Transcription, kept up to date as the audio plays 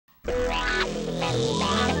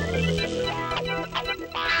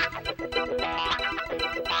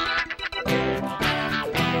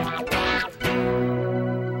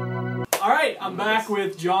Alright, I'm back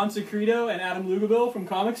with John Secreto and Adam Lugabill from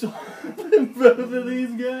Comics. Both of these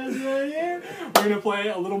guys right here. We're going to play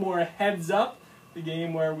a little more Heads Up, the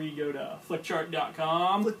game where we go to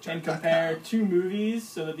flickchart.com and compare two movies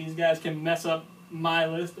so that these guys can mess up my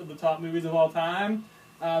list of the top movies of all time.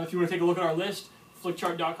 If you want to take a look at our list,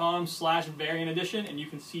 flickchart.com/variant edition, and you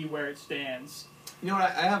can see where it stands. You know what?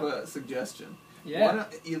 I have a suggestion. Yeah. Why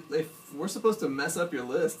not, if we're supposed to mess up your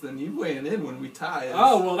list, then you weigh in when we tie.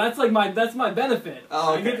 Oh well, that's like that's my benefit.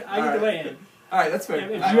 Oh, okay. I get to weigh in. All right, that's fair.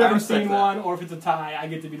 If you haven't seen one, or if it's a tie, I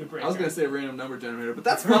get to be the breaker. I was gonna say a random number generator, but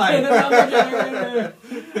that's fine. Random number generator.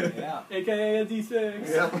 Yeah. AKA a D6.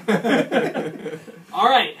 Yep. All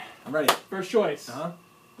right. I'm ready. First choice. Uh-huh.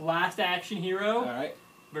 Last Action Hero. All right.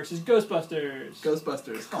 Versus Ghostbusters.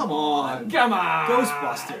 Ghostbusters. Come on. Come on.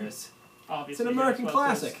 Ghostbusters. Obviously, It's an American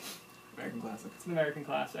classic. American classic. It's an American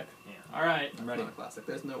classic. Yeah. All right. I'm ready. It's not a classic.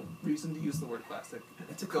 There's no reason to use the word classic.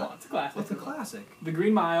 It's a Go on. It's a classic. What's a classic? The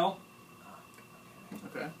Green Mile.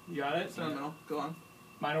 Okay. You got it? Sentimental. Go on.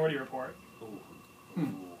 Minority Report. Ooh.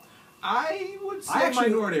 I would say I actually,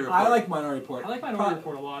 Minority Report. I like Minority Report. I like Minority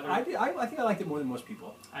Report a lot. I think I liked it more than most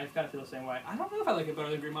people. I've got to feel the same way. I don't know if I like it better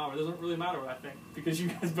than Green Mile. It doesn't really matter what I think because you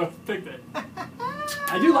guys both picked it.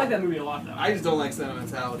 I do like that movie a lot, though. I just don't like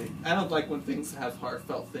sentimentality. I don't like when things have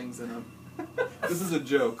heartfelt things in them. This is a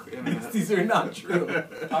joke. These are not true.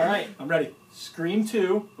 All right. I'm ready. Scream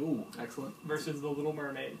 2 Ooh. Excellent. versus The Little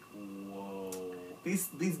Mermaid. Whoa. These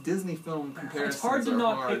Disney film comparisons It's hard to are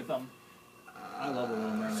not hard. pick them. I love The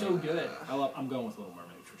Little Mermaid. So good. I'm going with Little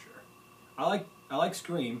Mermaid for sure. I like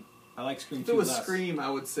Scream. I like Scream 2 If it was less. Scream, I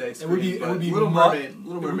would say Scream. It would be Little Mermaid.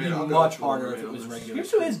 Little Mermaid. It would I'll be go much with Little harder if Mermaid it was on this. regular.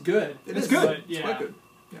 Scream 2 is good. It is good. good. Yeah. It's quite good.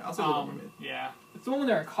 Yeah, I'll say Little Mermaid. Yeah. It's the one when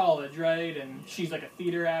they're in college, right? And she's like a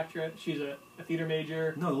theater actress. She's a theater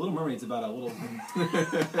major. No, The Little Mermaid's about a little...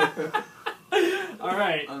 All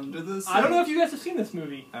right. Under the Sea. I don't know if you guys have seen this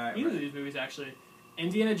movie. All right, Either right. of these movies, actually.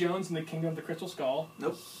 Indiana Jones and the Kingdom of the Crystal Skull.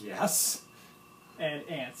 Nope. Yes. And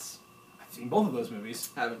Ants. I've seen both of those movies.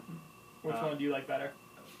 Haven't. Which one do you like better?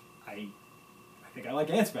 I think I like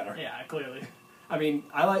Ants better. Yeah, clearly. I mean,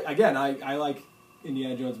 I like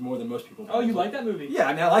Indiana Jones more than most people. Oh, you like that movie? Yeah,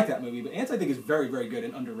 I mean, I like that movie, but Ants I think is very, very good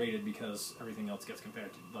and underrated because everything else gets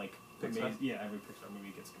compared to, like, Pixar? yeah, every Pixar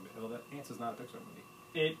movie gets compared. Well, Ants is not a Pixar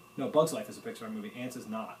movie. No, Bugs Life is a Pixar movie. Ants is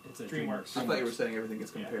not. It's a DreamWorks. I thought you were saying everything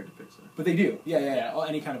gets compared to Pixar. But they do. Yeah. Well,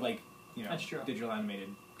 any kind of, like, That's true. digital animated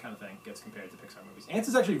kind of thing gets compared to Pixar movies. Ants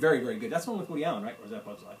is actually very, very good. That's the one with Woody Allen, right? Or is that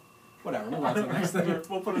Bugs Life? Whatever. Move on to the next thing.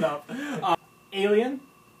 We'll put it up. Alien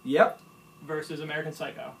Yep. versus American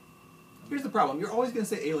Psycho. Here's the problem. You're always going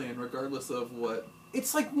to say Alien regardless of what...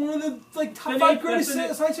 It's like one of the top The 5 Nick- greatest that's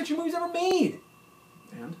the science fiction movies ever made.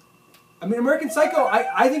 And? I mean, American Psycho,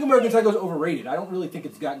 I think American Psycho is overrated. I don't really think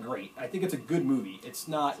it's that great. I think it's a good movie. It's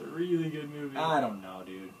not... It's a really good movie. I don't know,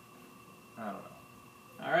 dude. I don't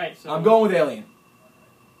know. All right, so... I'm going with Alien.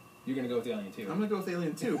 You're going to go with Alien, too. I'm going to go with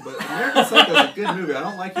Alien too, but American Psycho is a good movie. I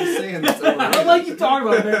don't like you saying it's overrated. I don't like you talking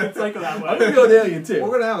about American Psycho that way. I'm going to go with Alien, too. We're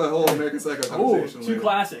going to have a whole American Psycho conversation Two later.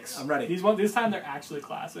 classics. I'm ready. This time they're actually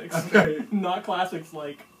classics. Okay. Not classics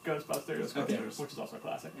like Ghostbusters, Okay. which is also a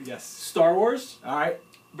classic. Yes. Star Wars All right.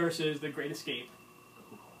 versus The Great Escape.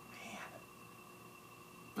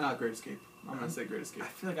 Great Escape. I'm going to say Great Escape. I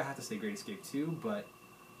feel like I have to say Great Escape, too, but...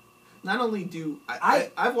 Not only do...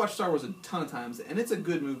 I've watched Star Wars a ton of times, and it's a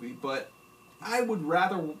good movie, but I would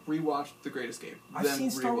rather rewatch The Great Escape I've than seen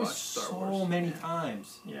Star rewatch Wars Star Wars. so many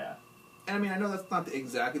times. Yeah. And I mean, I know that's not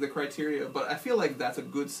exactly the criteria, but I feel like that's a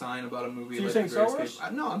good sign about a movie So you're like saying The Great Star Wars?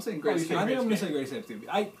 Escape. No, I'm saying Great you Escape. I think I'm going to Escape. say Great Escape, too.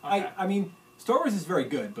 Okay. I mean, Star Wars is very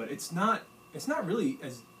good, but it's not really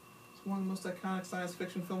as... It's one of the most iconic science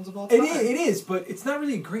fiction films of all time. It is, but it's not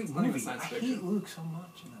really a great not even movie. science I fiction. hate Luke so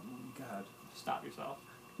much in that movie. God. Stop yourself.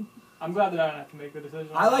 I'm glad that I don't have to make the decision.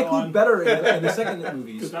 I like Luke better in the second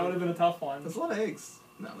movies. Because that would have been a tough one. There's a lot of eggs.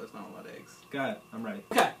 No, there's not a lot of eggs. Go ahead, I'm ready.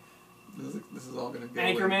 Okay. This is all going to go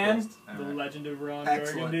Anchorman, All The right. Legend of Ron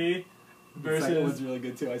Excellent. Burgundy, The second one's versus really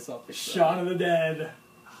good too. I saw pictures. Shaun of the Dead.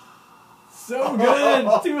 So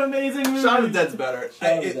good! Two amazing movies. Shaun of the Dead's better.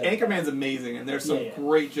 Shaun of the Dead. Anchorman's amazing, and there's some Yeah.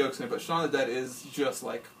 great jokes in it, but Shaun of the Dead is just,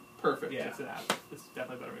 like, perfect. Yeah, it's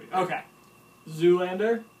definitely a better movie. Okay.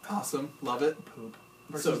 Zoolander Awesome. Love it. Poop.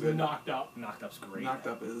 versus So good. Knocked Up. Knocked Up's great. Knocked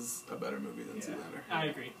Up is a better movie than Yeah. Zoolander. I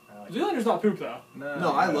agree. I like Zoolander's not poop, though.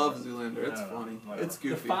 No, I love Zoolander. It's No, funny. whatever. It's The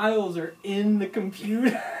goofy. files are in the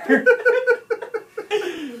computer.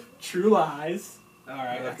 True Lies. All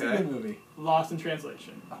right, that's a Okay. good movie. Lost in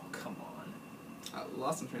Translation. Oh come on.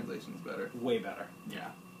 Lost in Translation is better. Way better. Yeah.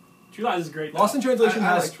 True Lies is great. Lost in Translation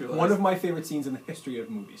I has like True Lies. one of my favorite scenes in the history of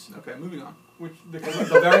movies. Okay, moving on. Which the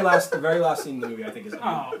very last scene in the movie, I think, is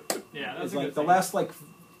yeah, that's it's a like good the scene. last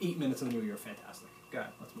 8 minutes of the movie are fantastic. Go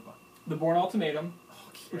ahead, let's move on. The Bourne Ultimatum,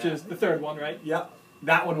 which is the third one, right? Yep,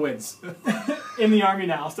 that one wins. In the Army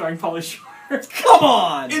Now, starring Pauly Shore. Come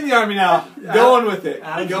on! In the Army now. Yeah. Going with it.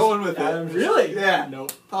 Adam's Going with Adam's it. Really? Yeah.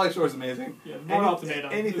 Nope. Pauly Shore's amazing. Yeah, the Bourne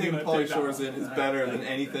Ultimatum. Anything Who's gonna Pauly take that Shore's one? in is I better think- than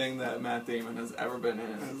anything that Matt Damon has ever been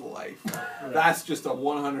in his life. Right. That's just a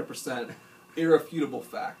 100% irrefutable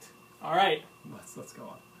fact. All right, Let's go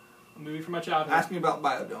on. a movie from my childhood. Ask me about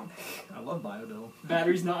Biodome. I love Biodome.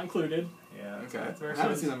 Batteries not included. Yeah. Okay. Versus- I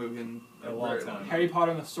haven't seen that movie in A long very time. Harry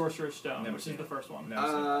Potter and the Sorcerer's Stone, Never which seen is the it. first one. Never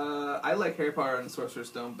seen it. I like Harry Potter and the Sorcerer's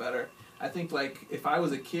Stone better. I think, like, if I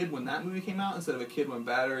was a kid when that movie came out, instead of a kid when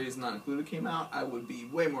Batteries Not Included came out, I would be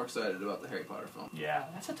way more excited about the Harry Potter film. Yeah,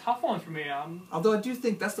 that's a tough one for me. Although I do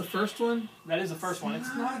think that's the first one. That is the first one.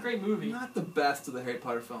 It's not a great movie. Not the best of the Harry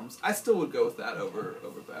Potter films. I still would go with that over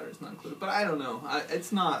Batteries Not Included. But I don't know.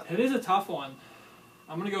 It's not. It is a tough one.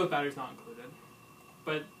 I'm gonna go with Batteries Not Included,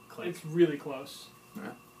 but Click. it's really close. Yeah.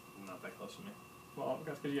 Not that close to me. Well,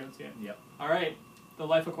 that's because you haven't seen it. Yep. All right, The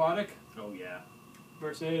Life Aquatic Oh yeah.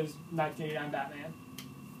 versus 1989 Batman.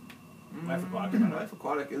 Life Aquatic. Life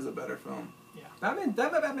Aquatic is a better film. That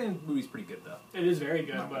Batman movie's pretty good though. It is very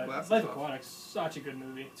good, Not the but glasses Life off. Aquatic's such a good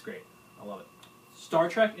movie. It's great. I love it. Star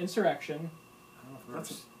Trek Insurrection. I don't know if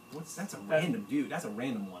that's a That's- random dude. That's a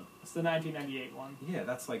random one. It's the 1998 one.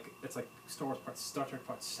 Yeah, it's like Star Trek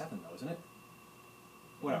Part 7 though, isn't it?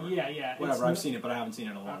 Whatever. Yeah. Whatever. I've seen it, but I haven't seen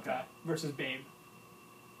it in a long Okay. time. Versus Babe.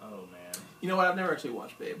 Oh man, You know what? I've never actually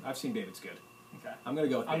watched Babe. I've seen Babe. It's good. Okay. I'm gonna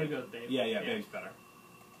go with I'm Babe. gonna go with Babe. Yeah, Babe's better.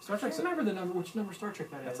 Star I Trek's can't remember the number. Which number Star Trek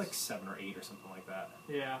that is? that's like 7 or 8 or something like that.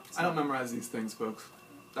 Yeah. I don't memorize these things, folks.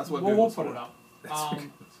 That's what We'll Google's put for. it up. That's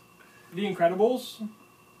The Incredibles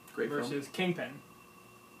Great film. versus Kingpin.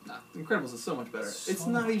 Nah, Incredibles is so much better. So It's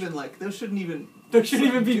not much. even like there shouldn't even. They shouldn't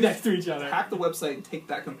even be Just next to each other. Hack the website and take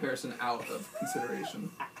that comparison out of consideration.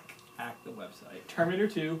 Hack the website. Terminator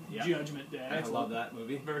 2, Yeah. Judgment Day. I love that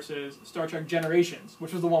movie. Versus Star Trek Generations,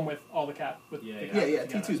 which was the one with all the with Yeah, the yeah. cast Yeah,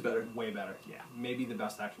 together. T2's better. Way better. Yeah. Maybe the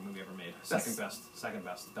best action movie ever made. That's- Second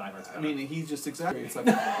best. Die Hard's I better. mean, he's just exaggerating. It's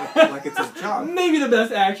like it's his job. Maybe the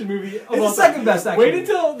best action movie. Of It's all the second time. best action Wait movie.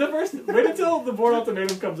 until the Bourne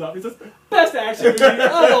Ultimatum comes up. It's just best action movie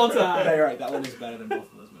of all time. Yeah, you're right. That one is better than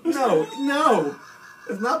both of those movies. No.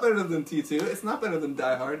 It's not better than T2. It's not better than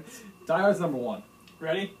Die Hard. Die Hard's number 1.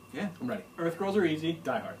 Ready? Yeah. I'm ready. Earth Girls Are Easy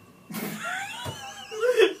Die Hard.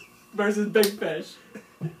 versus Big Fish.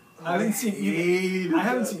 I haven't seen Hated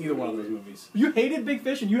either one of those movies. You hated Big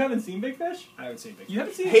Fish and you haven't seen Big Fish? I haven't seen Big You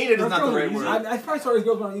haven't seen Hated is Earth not the Girls Are right Easy? word. I probably saw these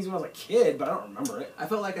girls when I was a kid, but I don't remember it. I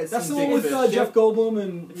felt like I'd That's the seen one Big with Fish. Jeff Goldblum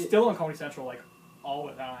and It's still on Comedy Central like all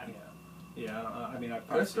the time. Yeah. I mean, I've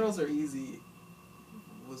probably Earth Girls Are Easy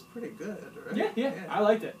was pretty good, right? Yeah, I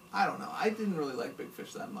liked it. I don't know. I didn't really like Big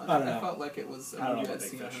Fish that much. I don't know. felt like it was a I don't movie know I'd about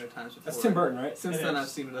seen Big Fish. 100 times before. That's Tim Burton, right? Since It then, is. I've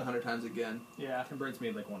seen it 100 times again. Yeah, Tim Burton's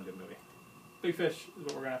made like one good movie. Big Fish is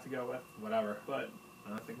what we're gonna have to go with. Whatever. But I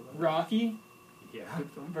don't think about it. Rocky Yeah.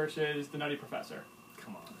 Good film. versus The Nutty Professor.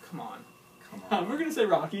 Come on. Come on. Come We're gonna say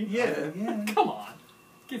Rocky. Yeah. Yeah. Come on,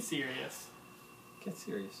 get serious. Get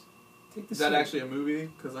serious. Take the Is that actually a movie?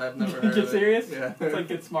 Because I've never heard Get of it. serious? Yeah. It's like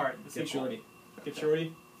Get Smart. The Get sequel. Shorty. Get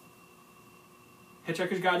Shorty.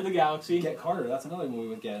 Hitchhiker's Guide to the Galaxy. Get Carter. That's another movie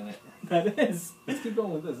with Get in it. That is. Let's keep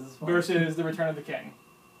going with this. This is fun. Versus The Return of the King.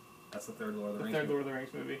 That's the third Lord of the The Rings. third movie. Lord of the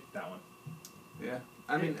Rings movie. That one. Yeah.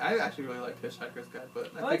 I mean, I actually really liked Hitchhiker's Guide,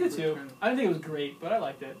 but I liked it think too. Return- I didn't think it was great, but I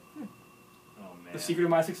liked it. Oh man. The Secret of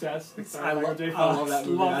My Success. I starring Michael love, J. I Fox. love that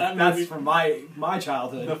movie. Love that That's movie. from my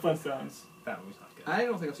childhood. The Flintstones. That movie's not good. I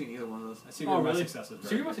don't think I've seen either one of those. Secret Oh, of My really? Success is very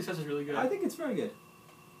Secret of My good. Success is really good. I think it's very good.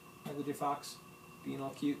 Michael J. Fox being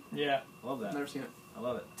all cute. Yeah. I love that. Never seen it. I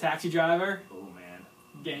love it. Taxi Driver. Oh man.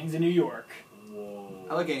 Gangs in New York. Whoa.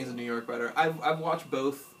 I like Gangs of New York better. I've watched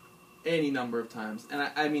both any number of times, and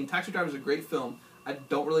I mean, Taxi Driver is a great film. I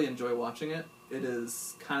don't really enjoy watching it. It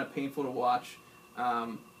is kind of painful to watch,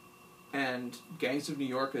 and Gangs of New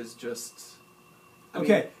York is just. I mean,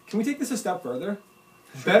 Okay, can we take this a step further?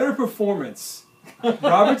 Better performance.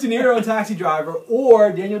 Robert De Niro in Taxi Driver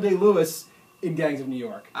or Daniel Day-Lewis in Gangs of New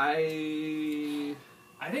York. I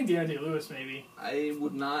think Daniel Day-Lewis maybe.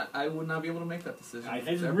 would not be able to make that decision.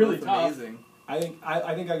 It's They're really both tough. amazing. I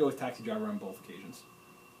think I go with Taxi Driver on both occasions.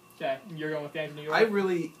 Okay, you're going with Gangs of New York. Let Let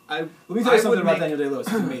me tell I you something would about make- Daniel Day-Lewis.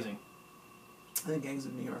 He's amazing. I think Gangs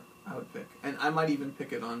of New York I would pick, and I might even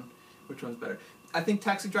pick it on which one's better. I think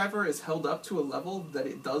Taxi Driver is held up to a level that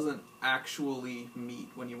it doesn't actually meet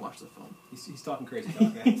when you watch the film. He's talking crazy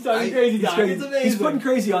talk. He's talking crazy talk. It's amazing. He's putting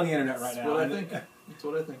crazy on the internet right That's now. what I think. That's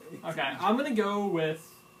what I think. Okay, I'm gonna go with.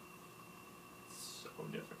 So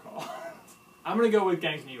difficult. I'm gonna go with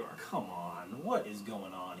Gangs of New York. Come on, what is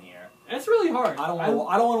going on here? It's really hard. I don't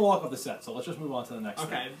want to walk off the set, so let's just move on to the next.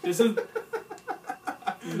 Okay, thing. this is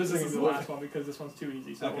gonna be the last one because this one's too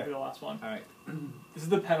easy, so it will be the last one. All right. This is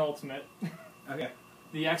the penultimate. Okay.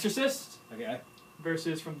 The Exorcist Okay.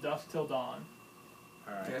 versus From Dusk Till Dawn.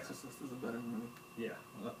 All right. The Exorcist is a better movie. Yeah.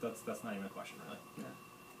 Well, that's not even a question, really.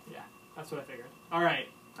 Yeah, that's what I figured. All right,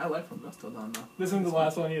 I like From Dusk Till Dawn, though. this isn't the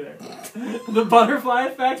last one either. The Butterfly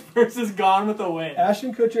Effect versus Gone with the Wind.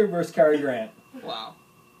 Ashton Kutcher versus Cary Grant. Wow.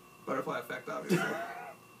 Butterfly Effect, obviously.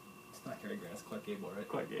 It's not Cary Grant. It's Clark Gable, right?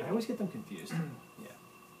 Clark Gable. I always get them confused. Yeah.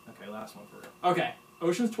 Okay, last one for real. Okay,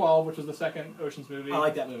 Ocean's 12, which was the second Ocean's movie, I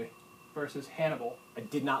like that movie. versus Hannibal. I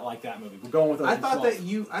did not like that movie. We're going with Ocean's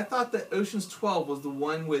 12. I thought that Ocean's 12 was the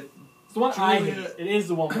one with It's the one I Julia- hate. It is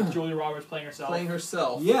the one with Julia Roberts playing herself. playing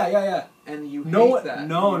herself. Yeah. And you No, hate that.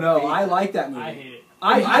 no, You no. hate I that. like that movie. I hate it.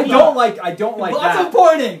 I don't like Lots that. of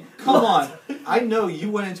pointing! Come on. I know you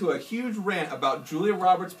went into a huge rant about Julia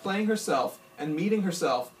Roberts playing herself and meeting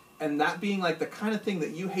herself, and that being like the kind of thing that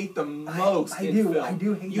you hate the most I in do. film. I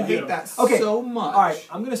do hate You that. hate that Okay, so much. All right,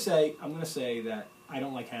 I'm gonna say that I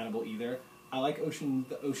don't like Hannibal either. I like the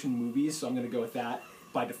ocean movies, so I'm gonna go with that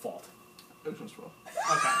by default. Ocean's 12.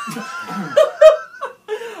 Okay.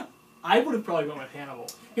 I would have probably went with Hannibal.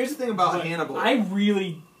 Here's the thing about But Hannibal. I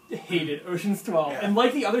really hated Ocean's 12 and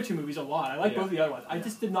like the other two movies a lot. I like both the other ones. I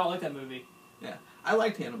just did not like that movie. Yeah, I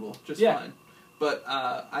liked Hannibal just Yeah. fine, but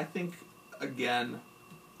I think again,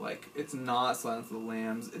 like it's not Silence of the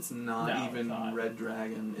Lambs. It's not No, even it's not. Red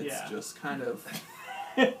Dragon. It's Yeah. just kind of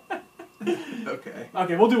okay.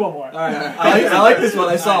 Okay, we'll do one more. All right, I like this one.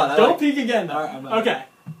 I saw it. I Don't like peek again, though. All right, I'm not. Okay.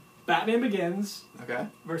 Batman Begins Okay.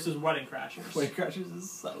 versus Wedding Crashers. Wedding Crashers is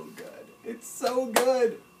so good. It's so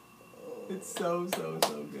good. It's so good.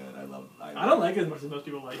 I don't like it as much as most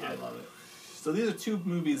people like I it. love it. So these are two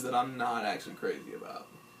movies that I'm not actually crazy about.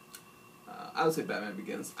 I would say Batman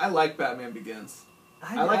Begins. I like Batman Begins.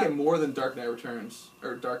 I like it more than Dark Knight Returns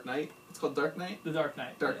or Dark Knight. It's called Dark Knight. The Dark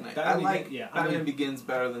Knight. Dark Knight. Batman I like Begins- yeah, I Batman mean, Begins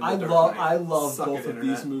better than the I Dark love Knight. both of Internet.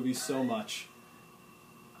 these movies so much.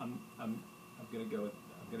 I'm gonna go with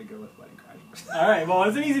Wedding Crashers. All right, well,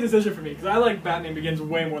 it's an easy decision for me because I like Batman Begins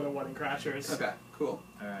way more than Wedding Crashers. Okay, cool.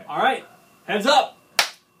 All right. All right, heads up.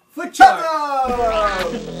 Flick chart.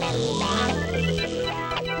 Oh!